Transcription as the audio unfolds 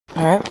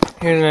Alright,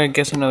 here's I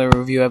guess another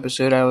review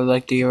episode. I would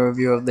like to give a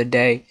review of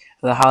the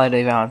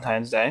holiday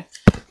Valentine's Day.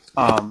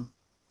 Um,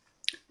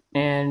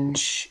 and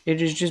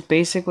it is just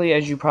basically,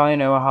 as you probably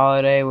know, a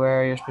holiday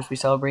where you're supposed to be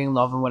celebrating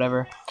love and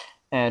whatever.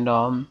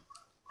 And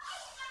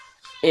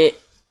it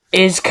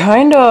is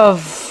kind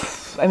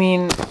of, I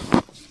think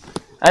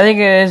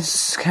it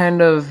is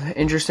kind of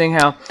interesting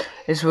how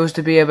it's supposed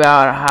to be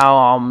about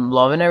how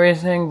love and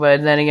everything,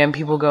 but then again,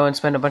 people go and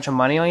spend a bunch of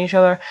money on each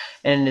other,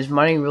 and is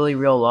money really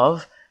real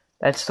love?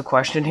 That's the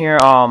question here.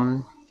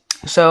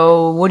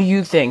 So what do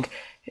you think?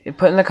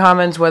 Put in the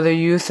comments whether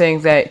you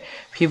think that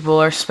people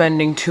are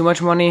spending too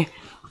much money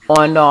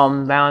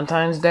on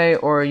Valentine's Day,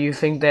 or you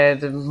think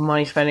that the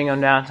money spending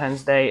on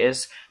Valentine's Day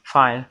is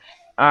fine.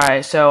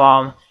 Alright,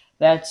 so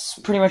that's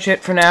pretty much it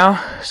for now.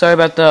 Sorry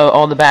about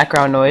all the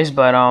background noise,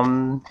 but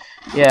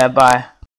yeah, bye.